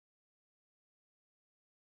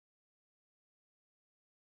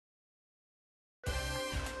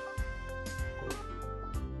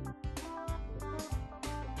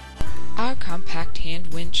Our compact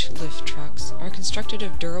hand winch lift trucks are constructed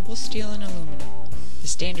of durable steel and aluminum. The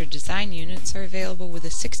standard design units are available with a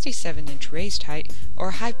 67-inch raised height or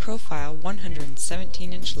a high-profile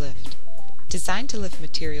 117-inch lift. Designed to lift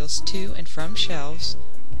materials to and from shelves,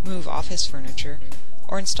 move office furniture,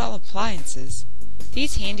 or install appliances,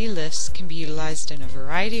 these handy lifts can be utilized in a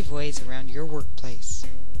variety of ways around your workplace.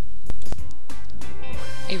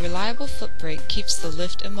 A reliable foot brake keeps the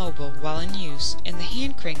lift immobile while in use, and the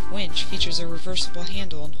hand crank winch features a reversible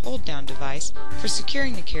handle and hold-down device for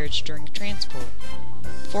securing the carriage during transport.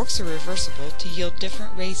 Forks are reversible to yield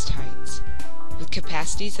different raised heights. With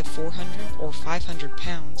capacities of 400 or 500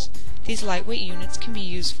 pounds, these lightweight units can be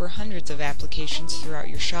used for hundreds of applications throughout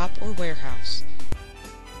your shop or warehouse.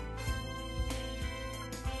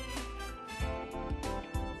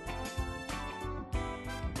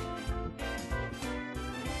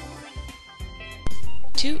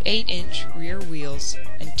 Two 8-inch rear wheels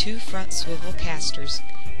and two front swivel casters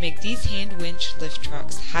make these hand winch lift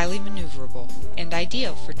trucks highly maneuverable and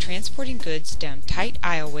ideal for transporting goods down tight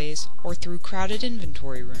aisleways or through crowded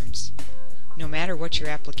inventory rooms. No matter what your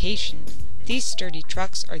application, these sturdy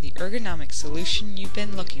trucks are the ergonomic solution you've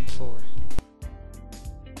been looking for.